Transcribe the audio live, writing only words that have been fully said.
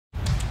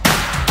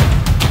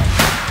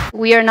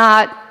we are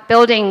not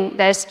building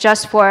this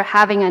just for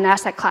having an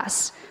asset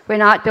class. We're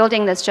not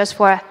building this just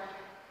for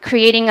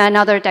creating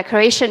another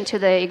decoration to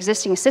the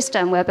existing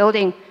system. We're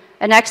building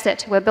an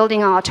exit. We're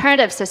building an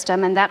alternative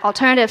system, and that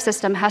alternative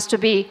system has to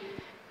be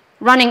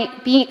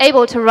being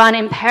able to run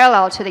in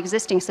parallel to the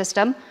existing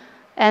system.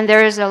 And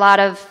there is a lot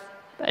of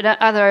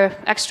other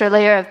extra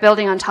layer of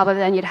building on top of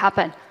that need to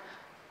happen.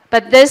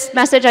 But this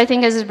message, I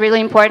think, is really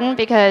important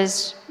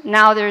because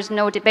now there's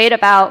no debate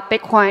about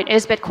Bitcoin.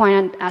 Is Bitcoin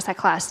an asset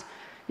class?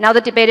 Now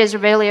the debate is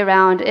really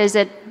around, is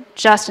it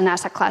just an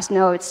asset class?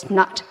 No, it's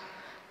not.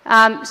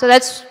 So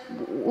that's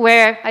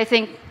where I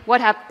think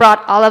what have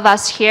brought all of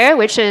us here,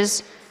 which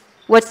is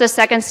what's the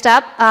second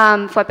step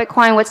for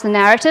Bitcoin? What's the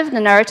narrative? The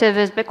narrative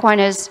is Bitcoin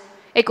is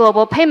a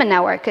global payment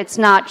network. It's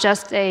not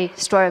just a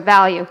store of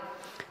value.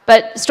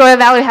 But store of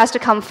value has to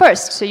come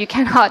first. So you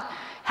cannot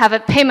have a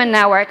payment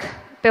network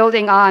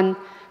building on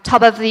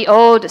top of the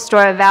old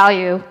store of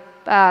value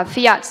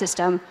fiat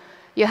system.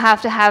 You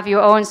have to have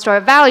your own store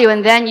of value,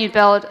 and then you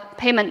build a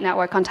payment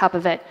network on top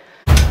of it.